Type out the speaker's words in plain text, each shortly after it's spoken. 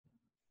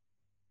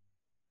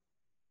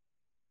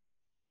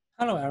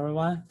Hello,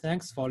 everyone.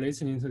 Thanks for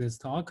listening to this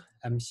talk.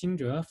 I'm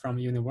Xingzhe from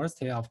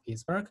University of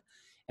Pittsburgh,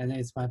 and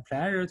it's my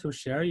pleasure to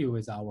share you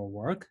with our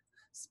work,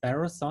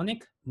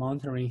 SpiroSonic,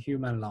 monitoring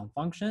human lung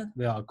function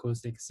via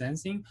acoustic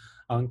sensing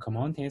on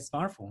commodity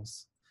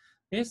smartphones.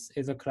 This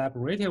is a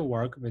collaborative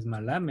work with my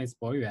lab mates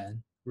Bo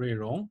Yuan, Rui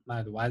Rong, my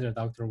advisor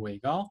Dr. Wei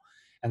Gao,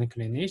 and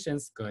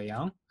clinicians Ge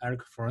Yang,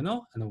 Eric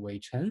Furno, and Wei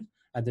Chen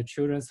at the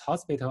Children's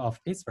Hospital of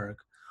Pittsburgh,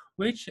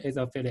 which is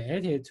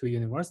affiliated to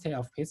University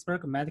of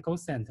Pittsburgh Medical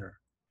Center.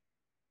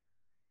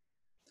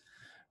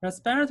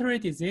 Respiratory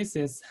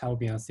diseases have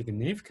been a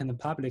significant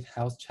public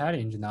health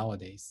challenge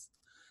nowadays.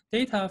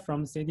 Data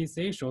from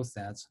CDC shows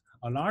that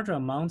a large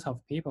amount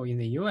of people in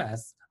the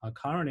US are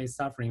currently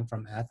suffering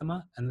from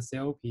asthma and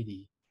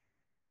COPD.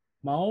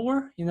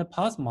 Moreover, in the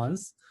past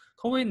months,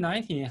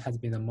 COVID-19 has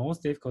been the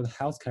most difficult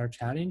healthcare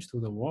challenge to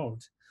the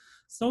world.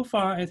 So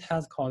far, it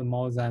has caused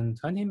more than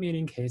 20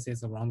 million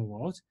cases around the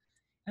world,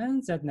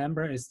 and that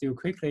number is still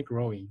quickly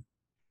growing.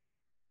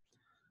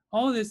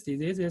 All these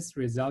diseases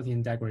result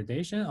in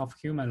degradation of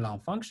human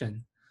lung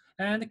function,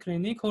 and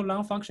clinical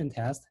lung function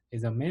test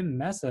is the main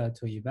method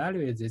to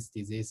evaluate these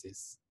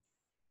diseases.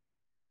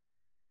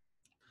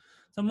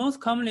 The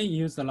most commonly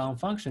used lung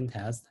function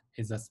test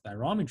is the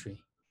spirometry.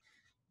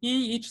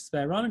 In each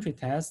spirometry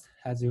test,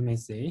 as you may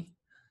see,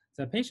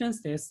 the patient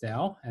stays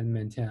still and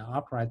maintain an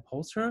upright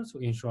posture to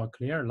ensure a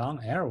clear lung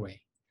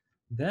airway.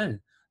 Then,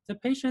 the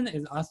patient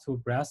is asked to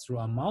breathe through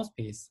a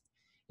mouthpiece.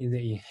 In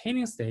the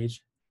inhaling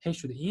stage, he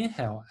should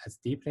inhale as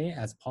deeply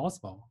as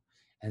possible.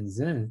 And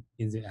then,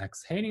 in the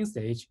exhaling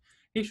stage,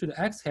 he should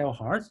exhale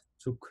hard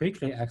to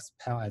quickly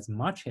expel as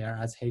much air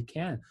as he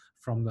can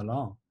from the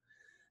lung.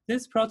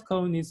 This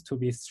protocol needs to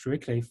be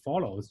strictly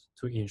followed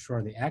to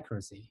ensure the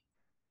accuracy.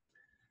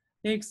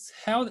 The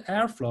exhaled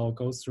airflow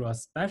goes through a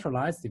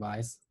specialized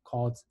device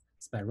called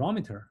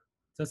spirometer.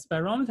 The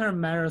spirometer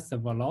measures the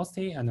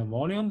velocity and the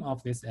volume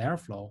of this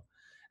airflow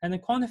and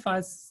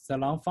quantifies the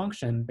lung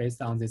function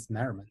based on these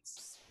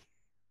measurements.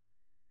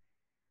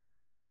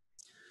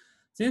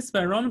 These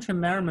spirometry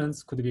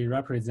measurements could be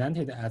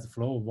represented as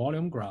flow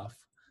volume graph,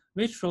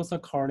 which shows a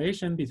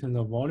correlation between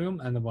the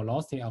volume and the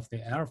velocity of the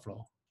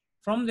airflow.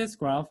 From this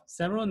graph,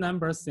 several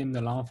numbers in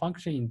the lung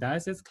function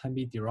indices can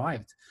be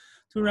derived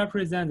to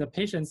represent the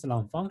patient's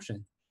lung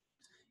function.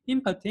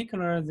 In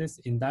particular, these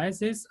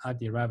indices are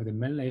derived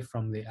mainly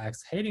from the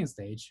exhaling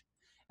stage,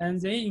 and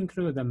they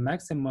include the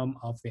maximum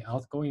of the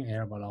outgoing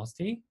air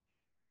velocity,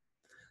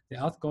 the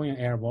outgoing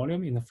air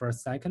volume in the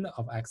first second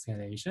of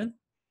exhalation,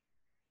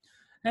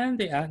 and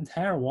the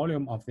entire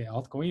volume of the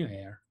outgoing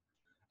air.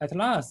 At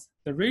last,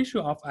 the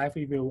ratio of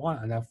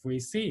FEV1 and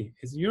FVC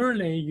is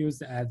usually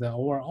used as the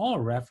overall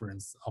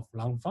reference of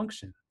lung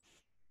function.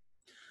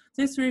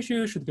 This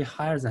ratio should be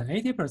higher than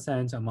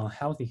 80% among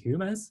healthy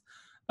humans,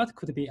 but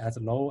could be as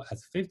low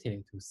as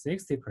 50 to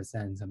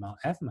 60% among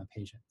asthma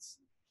patients.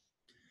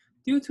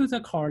 Due to the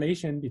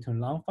correlation between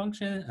lung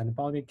function and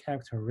body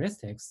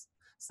characteristics,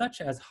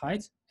 such as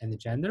height and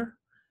gender,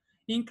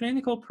 in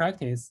clinical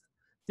practice,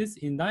 these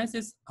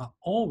indices are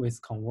always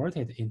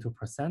converted into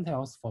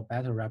percentiles for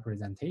better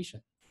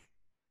representation.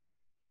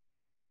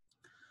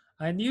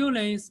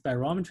 Ideally,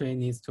 spirometry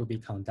needs to be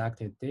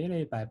conducted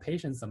daily by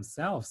patients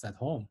themselves at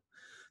home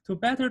to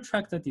better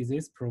track the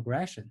disease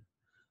progression.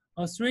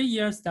 A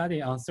 3-year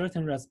study on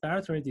certain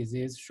respiratory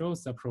disease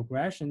shows the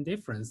progression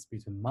difference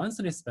between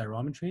monthly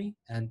spirometry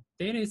and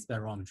daily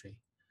spirometry.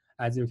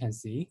 As you can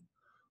see,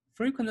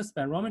 frequent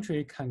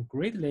spirometry can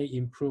greatly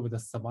improve the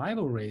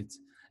survival rate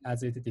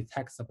as it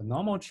detects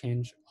abnormal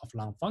change of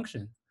lung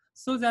function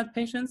so that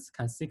patients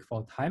can seek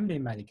for timely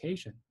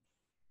medication.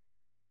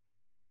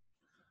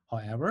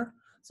 However,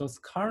 those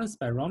current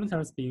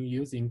spirometers being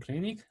used in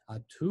clinic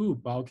are too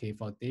bulky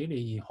for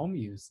daily in-home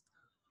use.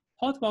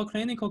 Portable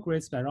clinical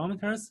grade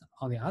spirometers,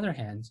 on the other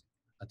hand,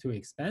 are too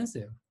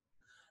expensive.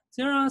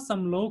 There are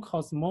some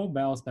low-cost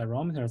mobile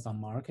spirometers on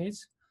market,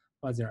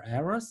 but their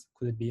errors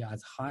could be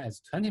as high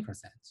as 20%.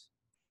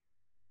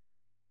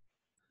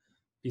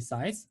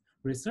 Besides,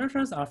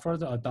 researchers are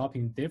further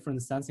adopting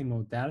different sensing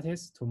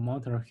modalities to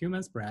monitor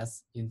human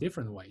breaths in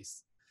different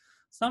ways.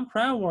 Some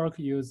prior work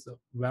used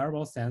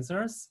wearable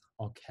sensors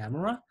or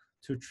camera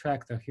to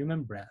track the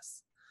human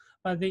breath,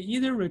 but they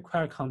either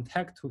require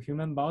contact to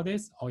human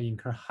bodies or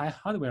incur high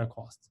hardware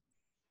costs.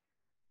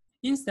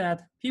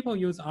 Instead, people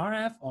use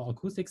RF or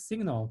acoustic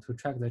signal to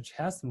track the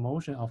chest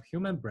motion of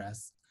human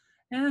breaths,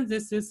 and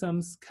these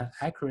systems can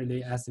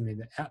accurately estimate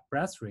the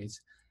breath rate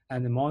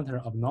and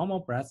monitor abnormal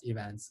breath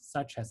events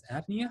such as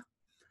apnea.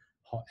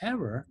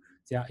 However,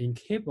 they are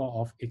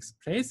incapable of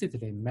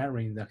explicitly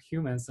measuring the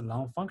human's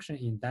lung function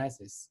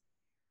indices.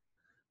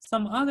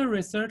 Some other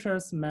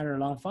researchers measure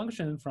lung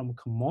function from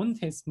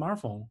commodity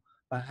smartphone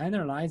by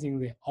analyzing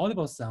the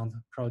audible sound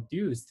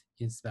produced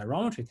in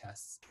spirometry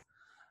tests.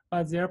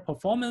 But their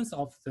performance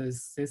of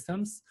these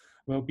systems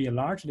will be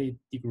largely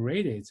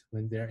degraded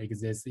when there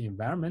exists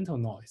environmental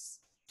noise.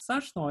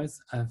 Such noise,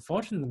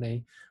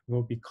 unfortunately,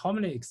 will be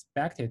commonly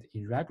expected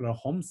in regular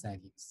home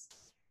settings.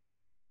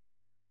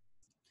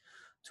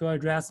 To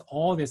address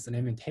all these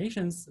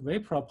limitations, we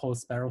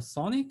propose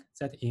SpiroSonic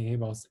that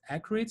enables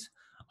accurate,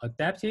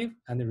 adaptive,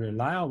 and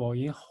reliable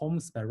in-home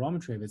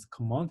spirometry with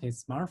commodity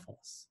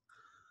smartphones.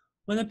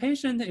 When a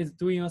patient is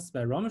doing a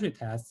spirometry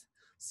test,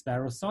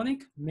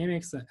 SpiroSonic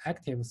mimics an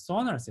active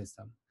sonar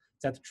system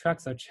that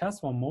tracks a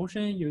chest wall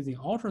motion using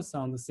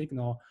ultrasound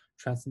signal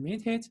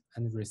transmitted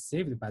and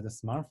received by the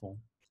smartphone.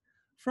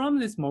 From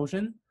this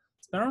motion,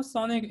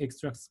 SpiroSonic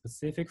extracts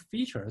specific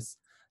features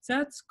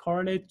that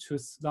correlate to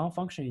lung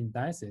function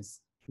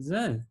indices.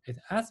 Then it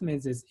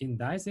estimates these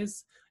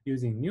indices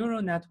using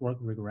neural network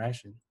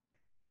regression.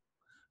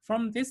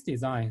 From this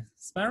design,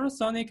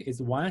 SpiroSonic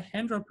is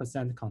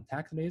 100%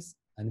 contactless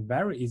and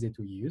very easy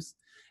to use.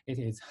 It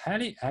is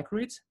highly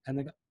accurate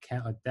and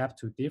can adapt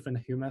to different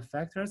human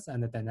factors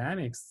and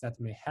dynamics that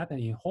may happen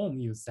in home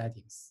use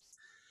settings.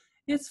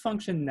 Its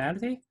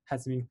functionality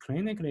has been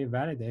clinically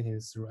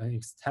validated through an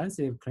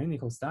extensive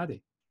clinical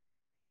study.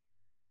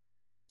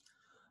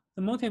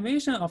 The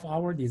motivation of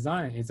our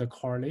design is a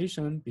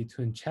correlation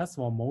between chest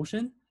wall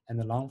motion and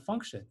lung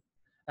function.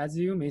 As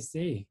you may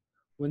see,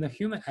 when the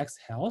human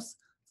exhales,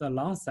 the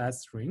lung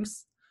size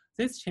shrinks.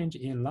 This change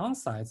in lung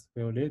size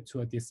will lead to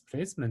a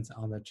displacement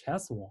on the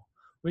chest wall,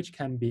 which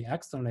can be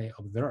externally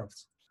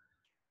observed.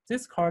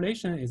 This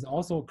correlation is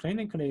also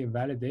clinically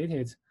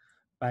validated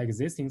by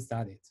existing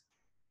studies.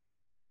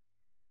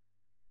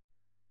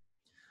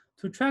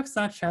 To track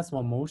such chest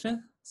wall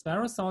motion,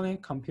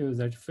 SpiroSonic computes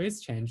the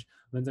phase change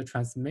when the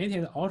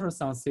transmitted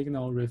ultrasound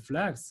signal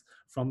reflects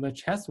from the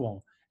chest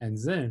wall and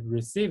then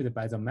received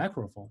by the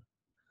microphone.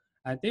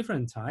 At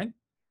different times,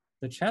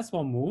 the chest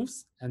wall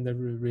moves and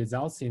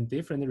results in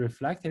different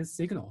reflected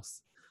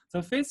signals.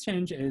 The phase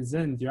change is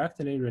then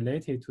directly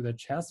related to the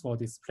chest wall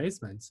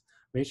displacement,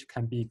 which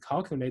can be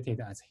calculated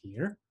as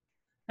here.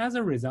 As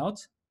a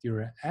result,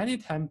 during any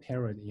time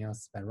period in a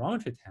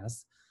spirometry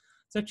test,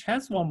 the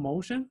chest wall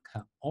motion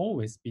can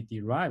always be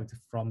derived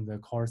from the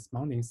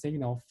corresponding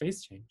signal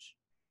phase change.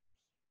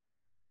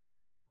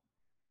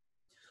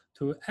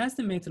 To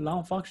estimate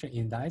lung function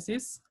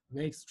indices,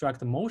 we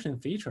extract motion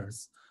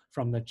features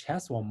from the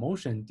chest wall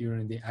motion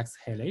during the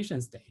exhalation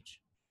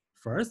stage.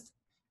 First,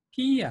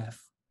 PEF,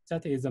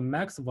 that is the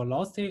max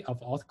velocity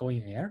of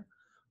outgoing air,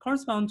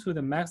 corresponds to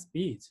the max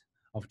speed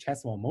of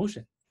chest wall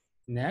motion.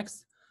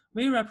 Next,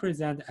 we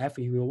represent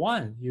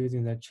FEV1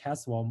 using the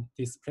chest wall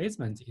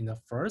displacement in the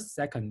first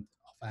second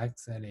of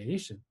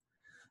exhalation.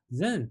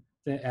 Then,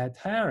 the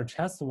entire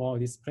chest wall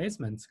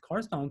displacement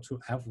corresponds to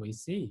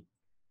FVC.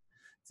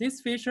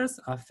 These features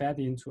are fed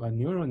into a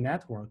neural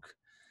network,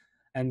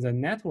 and the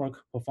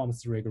network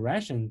performs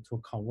regression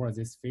to convert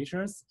these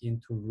features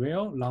into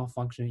real lung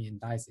function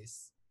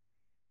indices.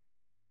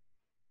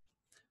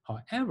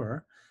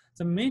 However,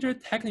 the major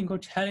technical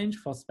challenge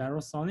for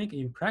SpiroSonic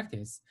in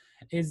practice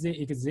is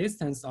the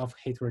existence of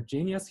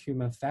heterogeneous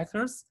human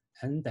factors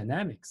and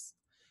dynamics,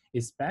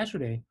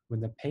 especially when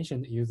the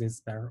patient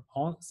uses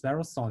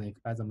SpiroSonic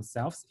by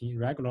themselves in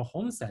regular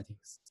home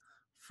settings.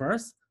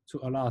 First, to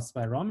allow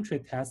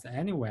spirometry tests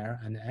anywhere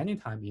and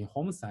anytime in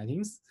home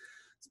settings,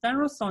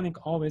 SpiroSonic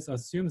always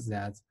assumes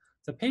that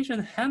the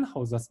patient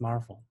handholds the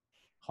smartphone.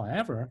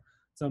 However,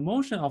 the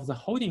motion of the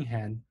holding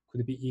hand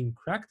could be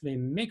incorrectly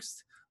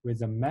mixed with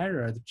the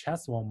measured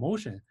chest wall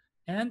motion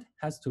and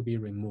has to be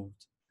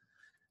removed.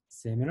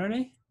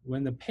 Similarly,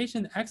 when the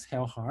patient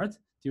exhales hard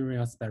during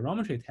a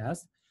spirometry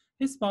test,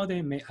 his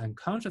body may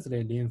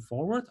unconsciously lean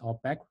forward or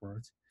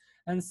backward,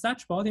 and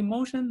such body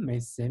motion may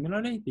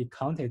similarly be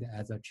counted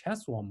as a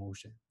chest wall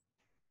motion.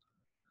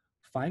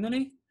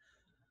 Finally,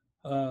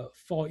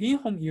 for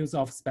in-home use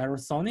of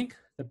SpiroSonic,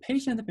 the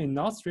patient may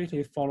not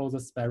strictly follow the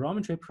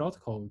spirometry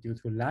protocol due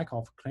to lack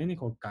of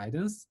clinical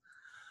guidance.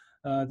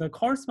 The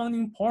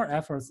corresponding poor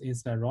efforts in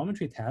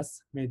spirometry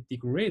tests may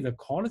degrade the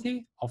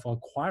quality of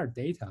acquired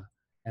data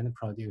and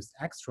produce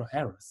extra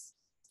errors.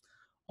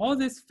 All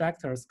these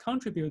factors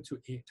contribute to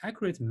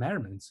inaccurate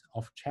measurements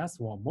of chest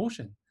wall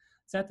motion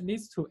that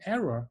leads to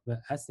error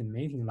when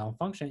estimating lung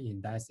function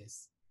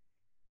indices.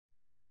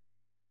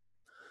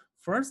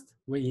 First,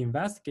 we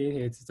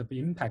investigated the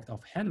impact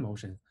of hand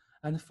motion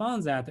and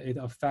found that it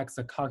affects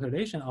the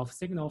calculation of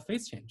signal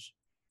phase change.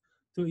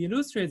 To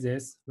illustrate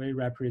this, we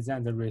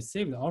represent the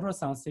received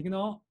ultrasound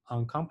signal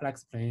on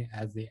complex plane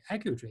as the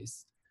Acoustic,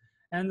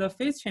 and the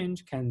phase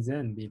change can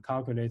then be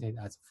calculated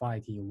as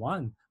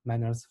phi-t1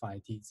 minus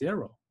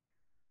phi-t0.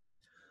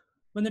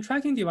 When the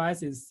tracking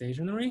device is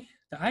stationary,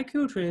 the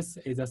IQ trace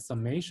is a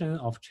summation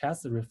of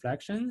chest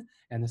reflection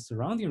and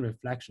surrounding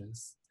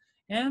reflections,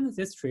 and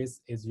this trace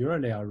is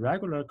usually a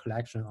regular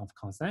collection of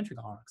concentric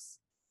arcs.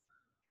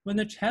 When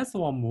the chest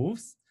wall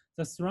moves,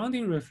 the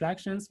surrounding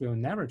reflections will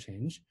never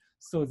change,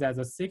 so that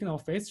the signal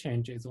phase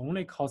change is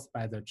only caused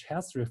by the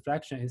chest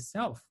reflection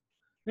itself.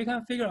 We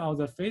can figure out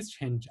the phase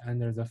change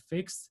under the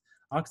fixed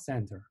arc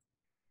center.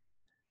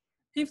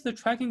 If the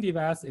tracking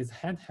device is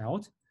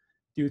handheld,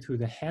 due to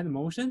the hand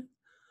motion,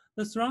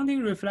 the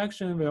surrounding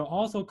reflection will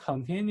also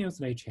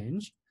continuously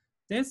change.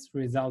 This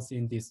results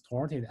in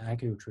distorted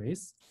IQ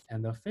trace,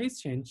 and the phase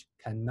change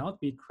cannot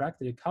be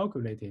correctly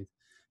calculated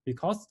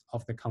because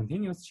of the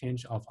continuous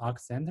change of arc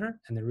center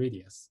and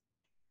radius.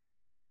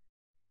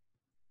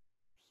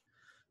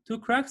 To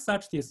correct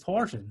such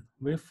distortion,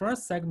 we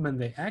first segment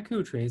the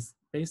AQ trace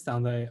based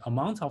on the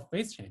amount of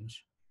phase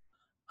change.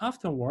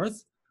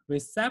 Afterwards, we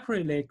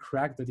separately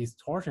correct the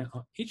distortion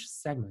on each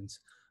segment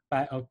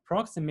by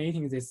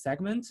approximating this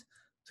segment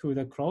to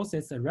the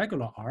closest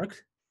regular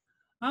arc.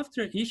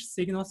 After each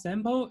signal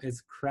sample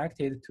is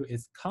corrected to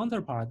its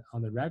counterpart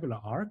on the regular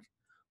arc,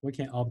 we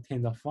can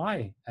obtain the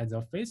phi as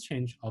the phase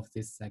change of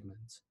this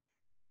segment.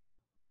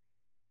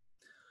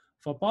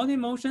 For body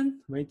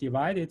motion, we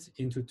divide it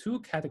into two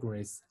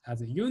categories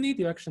as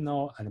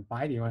unidirectional and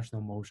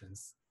bidirectional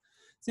motions.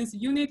 Since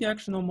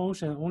unidirectional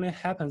motion only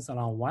happens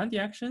along one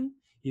direction,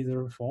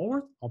 either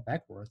forward or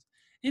backward,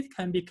 it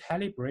can be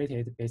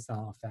calibrated based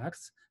on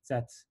effects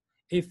that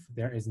if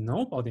there is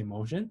no body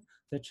motion,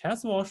 the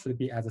chest wall should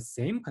be at the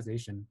same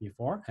position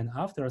before and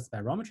after a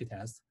spirometry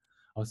test,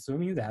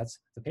 assuming that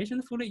the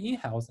patient fully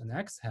inhales and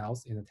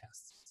exhales in the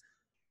test.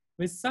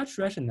 With such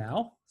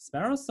rationale,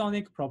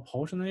 SpiroSonic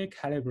proportionally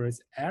calibrates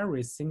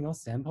every single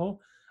sample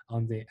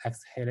on the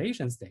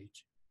exhalation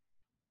stage.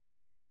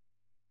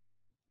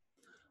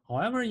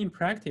 However, in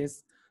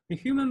practice, the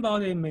human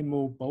body may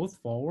move both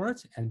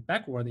forward and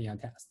backward in a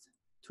test.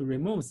 To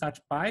remove such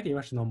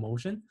bidirectional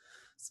motion,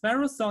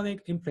 SpiroSonic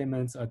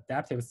implements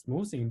adaptive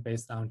smoothing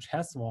based on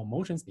chest wall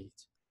motion speed.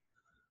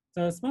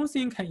 The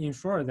smoothing can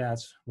ensure that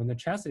when the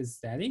chest is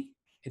steady,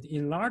 it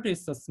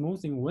enlarges the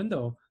smoothing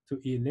window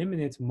to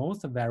eliminate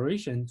most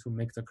variation to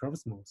make the curve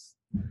smooth.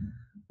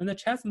 When the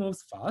chest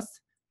moves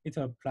fast, it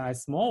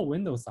applies small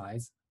window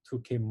size to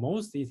keep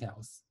most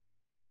details.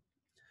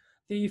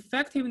 The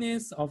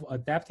effectiveness of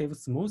adaptive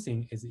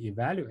smoothing is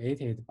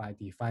evaluated by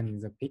defining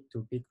the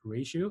peak-to-peak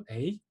ratio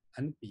A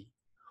and B.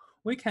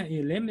 We can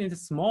eliminate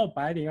small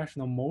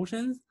bidirectional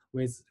motions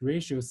with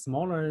ratios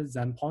smaller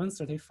than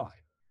 0.35.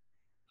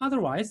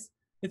 Otherwise,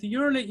 it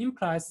usually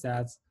implies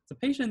that the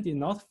patient did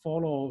not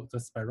follow the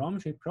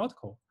spirometry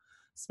protocol.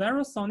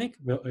 SpiroSonic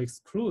will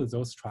exclude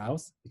those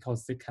trials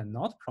because they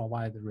cannot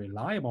provide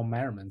reliable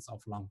measurements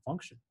of lung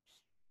function.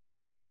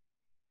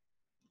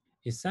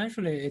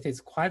 Essentially, it is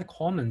quite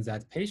common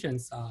that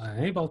patients are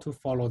unable to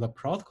follow the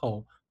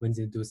protocol when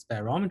they do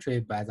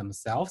spirometry by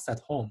themselves at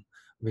home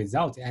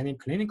without any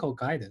clinical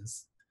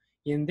guidance.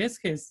 In this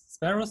case,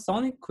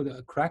 SpiroSonic could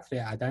correctly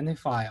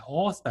identify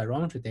all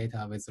spirometry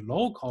data with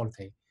low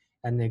quality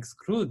and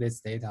exclude this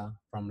data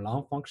from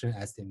lung function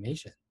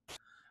estimation.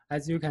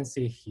 As you can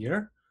see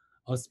here,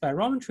 a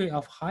spirometry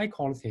of high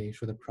quality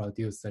should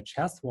produce the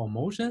chest wall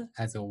motion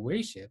as a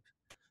V shape,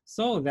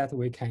 so that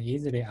we can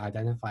easily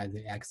identify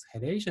the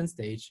exhalation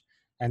stage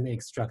and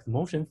extract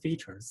motion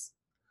features.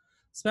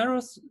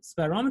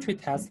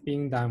 Spirometry tests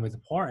being done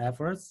with poor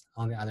efforts,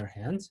 on the other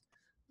hand,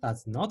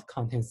 does not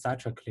contain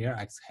such a clear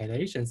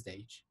exhalation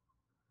stage.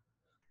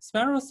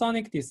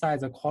 SpiroSonic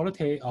decides the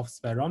quality of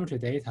spirometry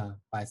data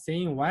by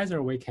seeing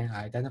whether we can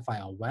identify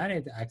a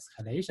valid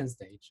exhalation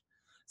stage.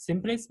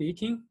 Simply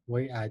speaking,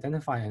 we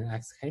identify an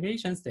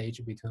exhalation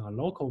stage between a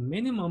local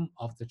minimum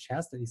of the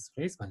chest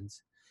displacement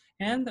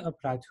and a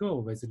plateau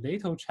with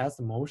little chest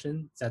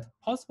motion that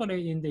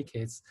possibly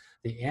indicates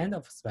the end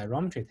of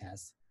spirometry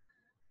test.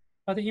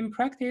 But in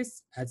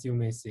practice, as you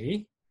may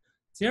see,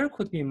 there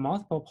could be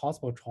multiple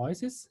possible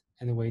choices,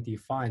 and we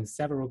define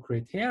several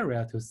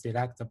criteria to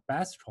select the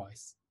best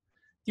choice.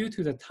 Due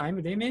to the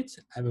time limit,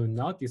 I will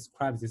not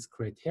describe this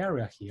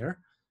criteria here,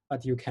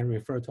 but you can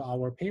refer to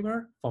our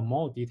paper for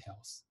more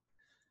details.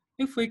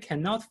 If we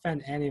cannot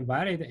find any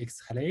valid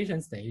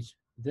exhalation stage,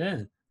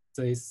 then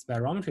this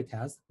spirometry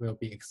test will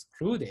be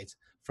excluded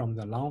from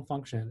the lung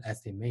function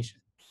estimation.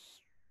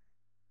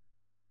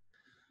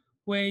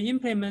 We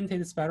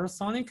implemented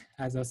SpiroSonic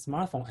as a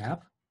smartphone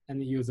app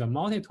and use a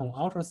multi-tone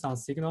ultrasound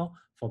signal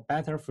for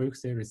better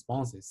frequency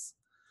responses.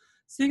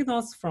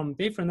 Signals from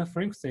different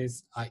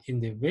frequencies are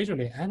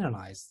individually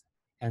analyzed,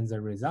 and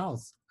the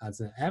results are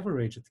then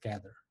averaged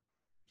together.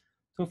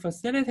 To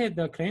facilitate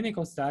the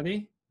clinical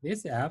study,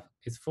 this app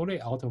is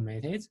fully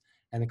automated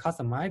and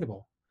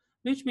customizable,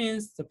 which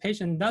means the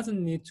patient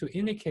doesn't need to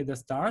indicate the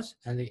start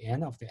and the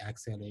end of the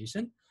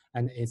exhalation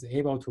and is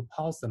able to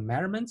pause the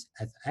measurement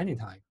at any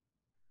time.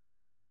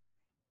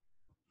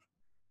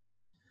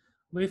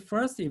 We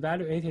first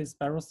evaluated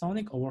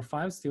SpiroSonic over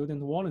 5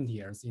 student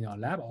volunteers in a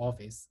lab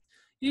office.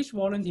 Each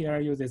volunteer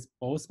uses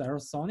both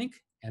SpiroSonic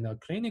and a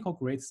clinical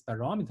grade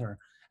spirometer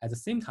at the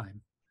same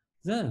time.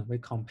 Then we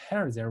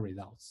compare their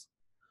results.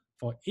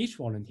 For each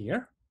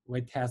volunteer, we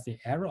test the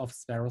error of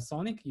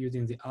SpiroSonic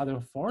using the other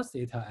 4's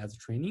data as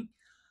training.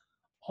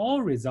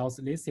 All results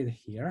listed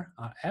here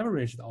are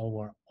averaged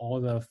over all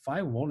the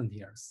 5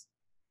 volunteers.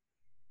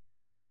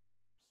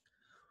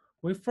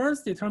 We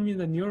first determine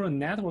the neural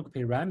network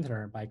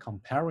parameter by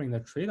comparing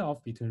the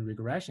trade-off between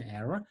regression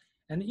error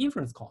and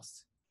inference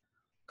cost.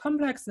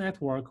 Complex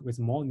network with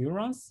more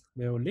neurons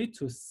will lead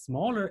to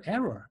smaller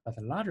error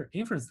but larger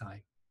inference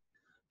time.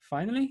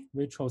 Finally,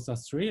 we chose a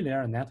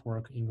 3-layer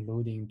network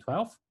including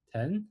 12,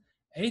 10,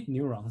 8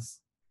 neurons.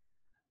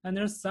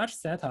 Under such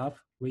setup,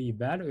 we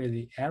evaluate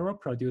the error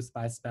produced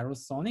by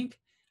SpiroSonic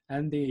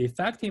and the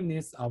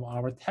effectiveness of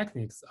our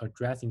techniques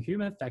addressing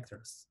human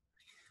factors.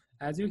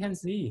 As you can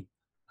see,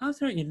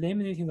 after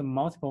eliminating the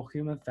multiple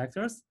human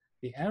factors,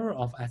 the error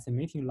of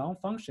estimating lung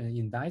function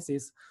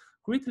indices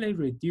greatly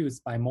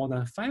reduced by more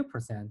than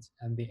 5%,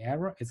 and the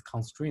error is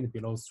constrained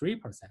below 3%.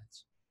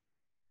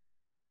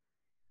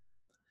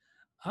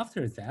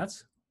 After that,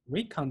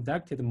 we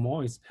conducted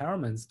more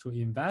experiments to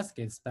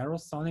investigate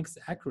SpiroSonic's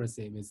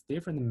accuracy with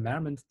different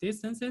measurement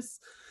distances,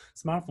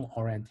 smartphone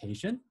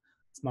orientation,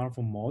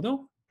 smartphone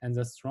model, and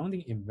the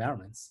surrounding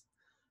environments.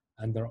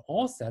 Under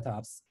all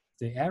setups,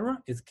 the error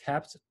is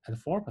kept at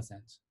 4%.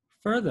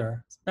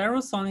 Further,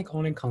 SpiroSonic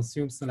only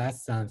consumes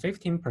less than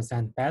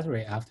 15%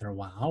 battery after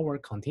 1 hour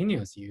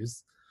continuous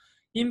use.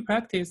 In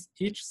practice,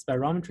 each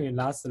spirometry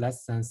lasts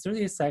less than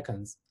 30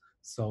 seconds,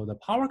 so the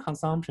power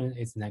consumption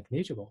is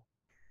negligible.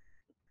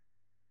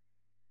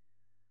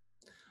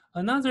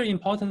 Another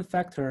important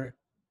factor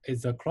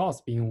is the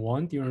cloth being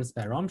worn during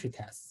spirometry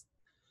tests,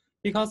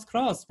 because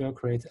cloth will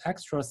create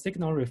extra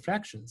signal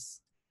reflections.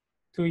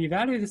 To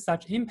evaluate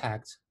such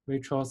impact, we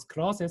chose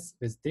cloths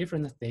with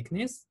different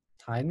thickness,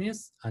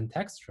 tightness, and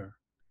texture.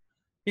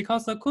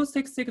 Because the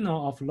acoustic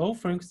signal of low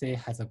frequency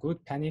has a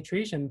good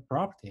penetration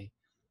property,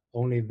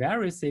 only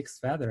very thick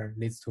feather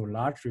leads to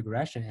large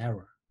regression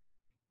error.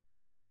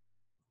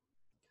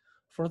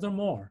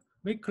 Furthermore,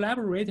 we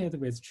collaborated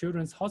with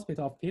Children's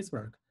Hospital of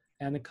Pittsburgh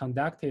and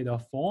conducted a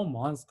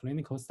 4-month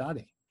clinical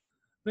study.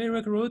 We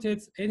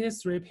recruited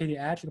 83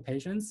 pediatric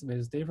patients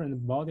with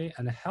different body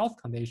and health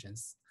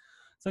conditions.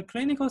 The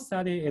clinical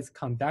study is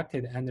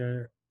conducted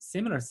under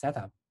similar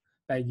setup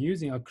by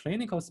using a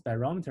clinical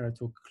spirometer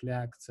to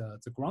collect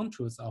the ground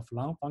truth of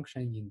lung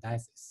function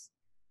indices.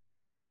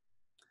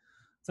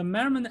 The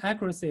measurement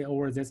accuracy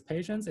over these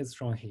patients is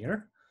shown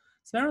here.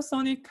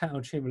 SpiroSonic can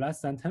achieve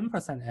less than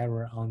 10%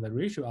 error on the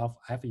ratio of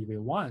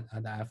FEV1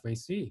 and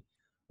FVC,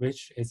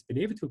 which is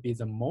believed to be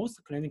the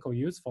most clinical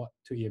useful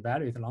to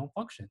evaluate lung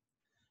function.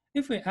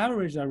 If we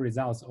average the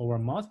results over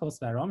multiple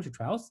spirometry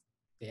trials,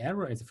 the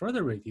error is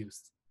further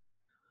reduced.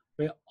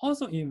 We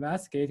also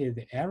investigated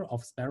the error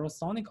of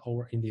SpiroSonic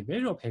over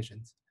individual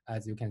patients.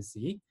 As you can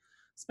see,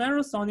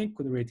 SpiroSonic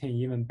could retain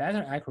even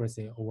better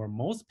accuracy over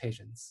most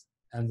patients,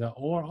 and the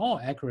overall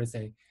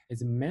accuracy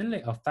is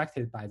mainly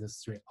affected by the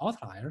 3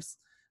 outliers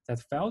that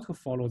fail to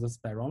follow the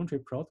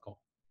spirometry protocol.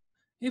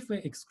 If we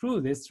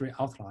exclude these 3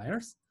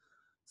 outliers,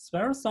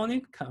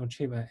 SpiroSonic can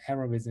achieve an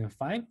error within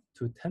 5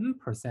 to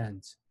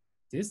 10%.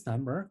 This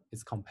number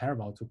is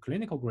comparable to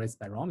clinical grade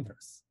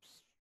spirometers.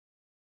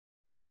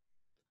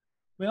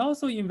 We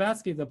also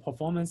investigate the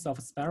performance of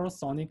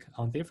SpiroSonic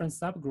on different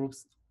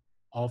subgroups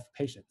of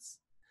patients.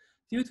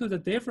 Due to the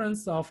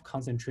difference of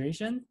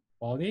concentration,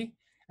 body,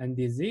 and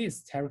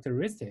disease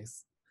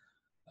characteristics,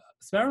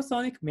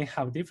 SpiroSonic may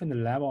have different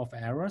level of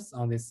errors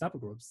on these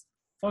subgroups.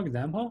 For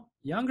example,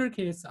 younger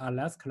kids are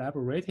less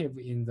collaborative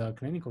in the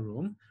clinical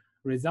room,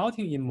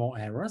 resulting in more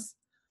errors.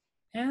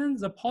 And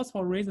the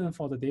possible reason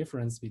for the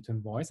difference between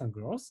boys and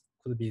girls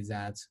could be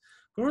that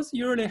girls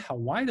usually have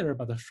wider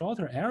but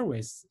shorter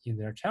airways in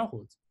their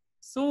childhood,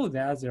 so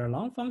that their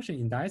lung function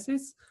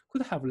indices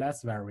could have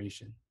less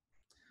variation.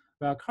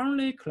 We are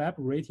currently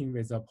collaborating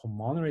with the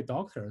pulmonary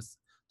doctors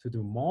to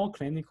do more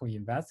clinical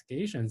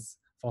investigations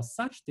for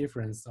such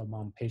difference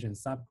among patient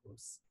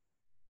subgroups.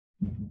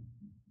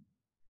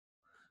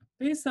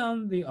 Based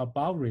on the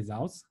above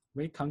results,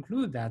 we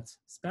conclude that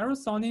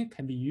SpiroSonic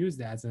can be used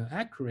as an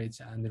accurate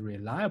and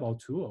reliable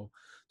tool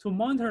to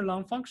monitor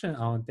lung function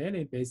on a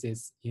daily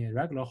basis in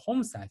regular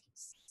home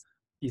settings.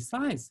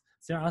 Besides,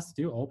 there are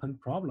still open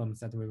problems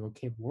that we will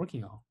keep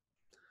working on.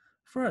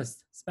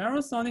 First,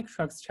 SpiroSonic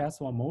tracks chest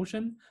wall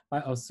motion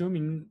by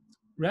assuming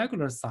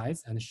regular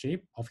size and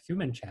shape of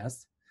human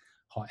chest.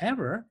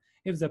 However,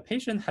 if the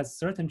patient has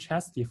certain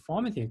chest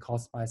deformity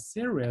caused by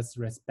serious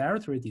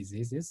respiratory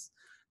diseases,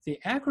 the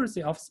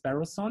accuracy of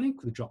SpiroSonic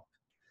could drop.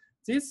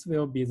 This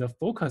will be the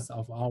focus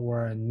of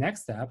our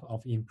next step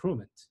of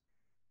improvement.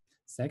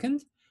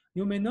 Second,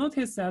 you may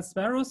notice that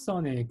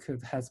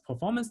SpiroSonic has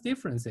performance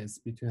differences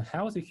between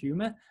healthy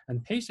human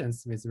and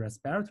patients with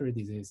respiratory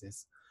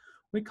diseases.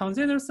 We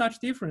consider such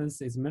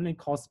difference is mainly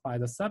caused by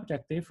the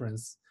subject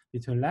difference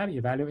between lab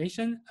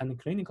evaluation and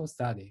clinical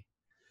study.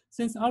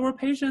 Since our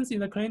patients in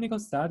the clinical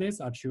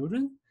studies are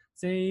children,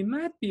 they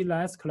might be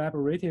less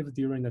collaborative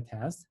during the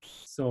test.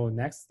 So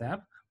next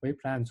step, we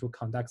plan to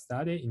conduct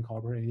study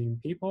incorporating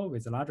people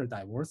with larger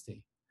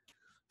diversity.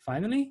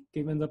 Finally,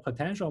 given the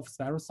potential of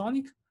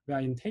SpiroSonic, we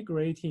are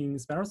integrating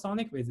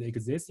SpiroSonic with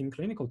existing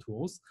clinical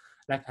tools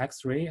like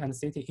X-ray and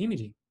CT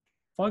imaging.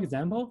 For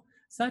example,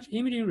 such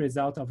imaging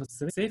results of a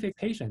specific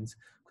patient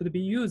could be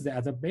used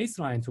as a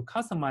baseline to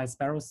customize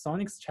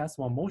SpiroSonic's chest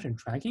wall motion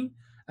tracking,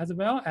 as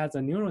well as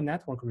a neural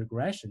network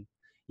regression,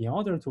 in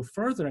order to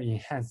further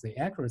enhance the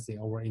accuracy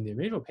over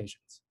individual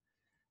patients.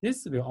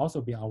 This will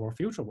also be our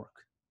future work.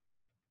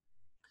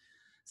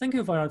 Thank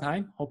you for your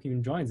time. Hope you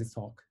enjoyed this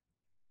talk.